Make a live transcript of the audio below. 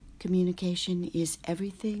Communication is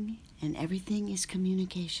everything, and everything is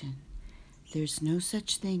communication. There's no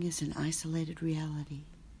such thing as an isolated reality.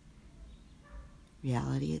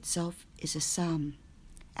 Reality itself is a sum,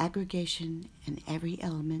 aggregation, and every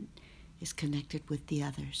element is connected with the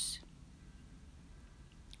others.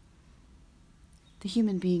 The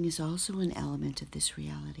human being is also an element of this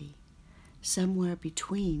reality, somewhere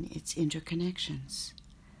between its interconnections.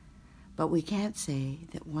 But we can't say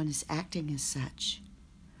that one is acting as such.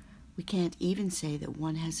 We can't even say that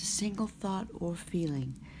one has a single thought or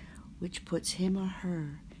feeling which puts him or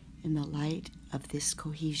her in the light of this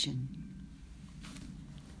cohesion.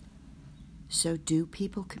 So do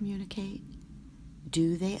people communicate?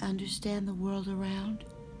 Do they understand the world around?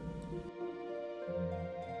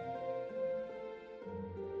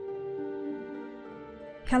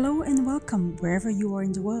 Hello and welcome wherever you are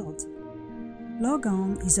in the world. Log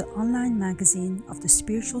On is an online magazine of the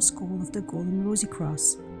Spiritual School of the Golden Rosy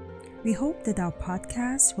Cross. We hope that our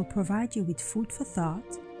podcast will provide you with food for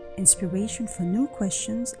thought, inspiration for new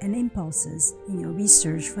questions and impulses in your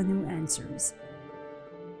research for new answers.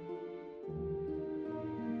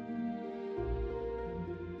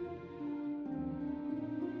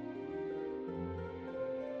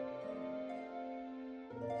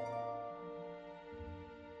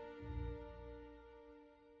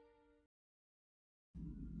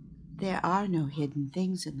 There are no hidden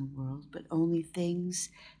things in the world, but only things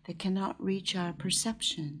that cannot reach our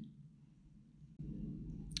perception.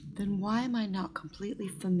 Then why am I not completely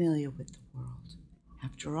familiar with the world?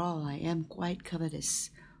 After all, I am quite covetous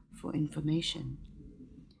for information.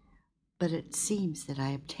 But it seems that I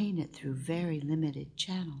obtain it through very limited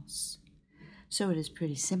channels. So it is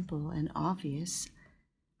pretty simple and obvious.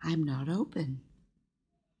 I'm not open.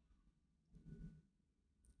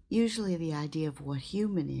 Usually the idea of what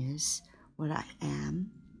human is, what I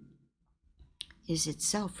am, is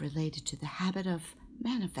itself related to the habit of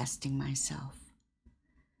manifesting myself.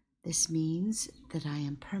 This means that I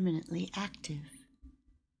am permanently active.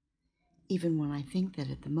 Even when I think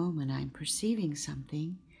that at the moment I am perceiving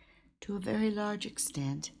something, to a very large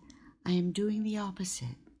extent, I am doing the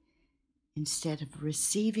opposite. Instead of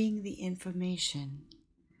receiving the information,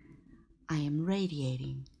 I am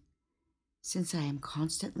radiating, since I am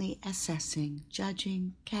constantly assessing,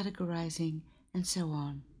 judging, categorizing, and so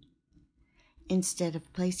on, instead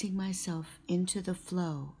of placing myself into the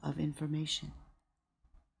flow of information.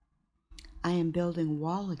 I am building a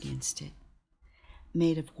wall against it,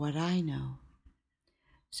 made of what I know.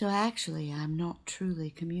 So actually, I'm not truly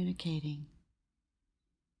communicating.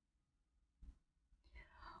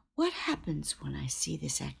 What happens when I see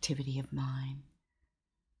this activity of mine?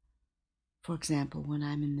 For example, when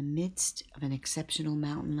I'm in the midst of an exceptional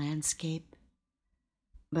mountain landscape,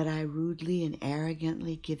 but I rudely and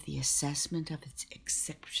arrogantly give the assessment of its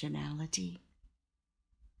exceptionality,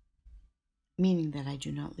 meaning that I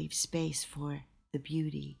do not leave space for the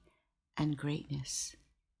beauty and greatness,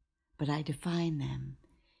 but I define them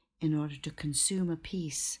in order to consume a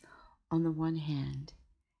piece on the one hand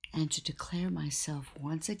and to declare myself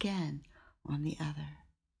once again on the other.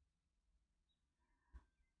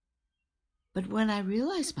 But when I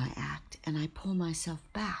realize my act and I pull myself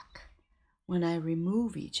back, when I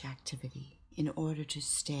remove each activity in order to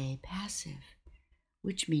stay passive,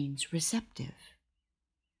 which means receptive,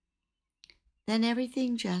 then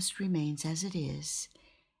everything just remains as it is,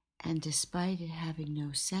 and despite it having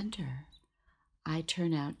no center, I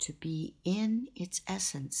turn out to be in its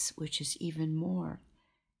essence, which is even more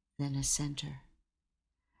than a center,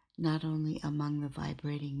 not only among the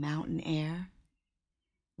vibrating mountain air,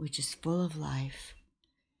 which is full of life,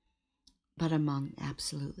 but among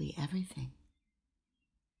absolutely everything.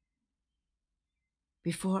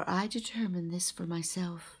 Before I determine this for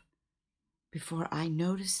myself, before I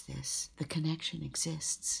notice this, the connection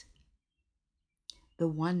exists, the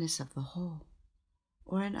oneness of the whole,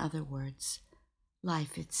 or in other words,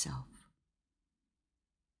 life itself.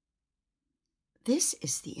 This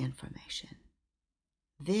is the information.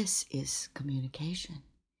 This is communication.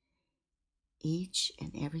 Each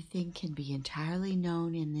and everything can be entirely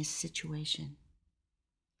known in this situation.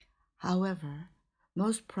 However,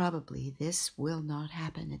 most probably this will not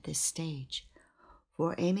happen at this stage,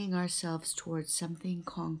 for aiming ourselves towards something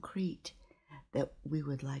concrete that we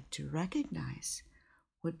would like to recognize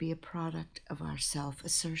would be a product of our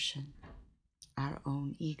self-assertion, our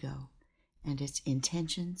own ego, and its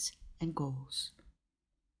intentions and goals.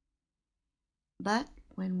 But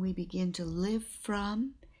when we begin to live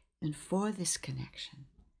from and for this connection,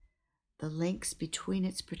 the links between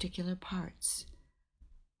its particular parts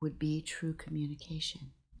would be true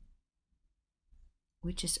communication,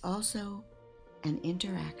 which is also and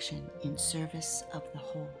interaction in service of the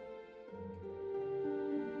whole.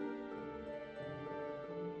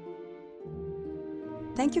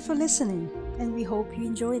 Thank you for listening, and we hope you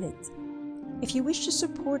enjoyed it. If you wish to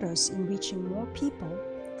support us in reaching more people,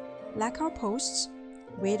 like our posts,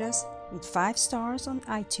 rate us with 5 stars on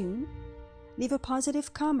iTunes, leave a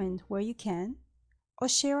positive comment where you can, or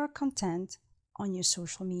share our content on your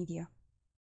social media.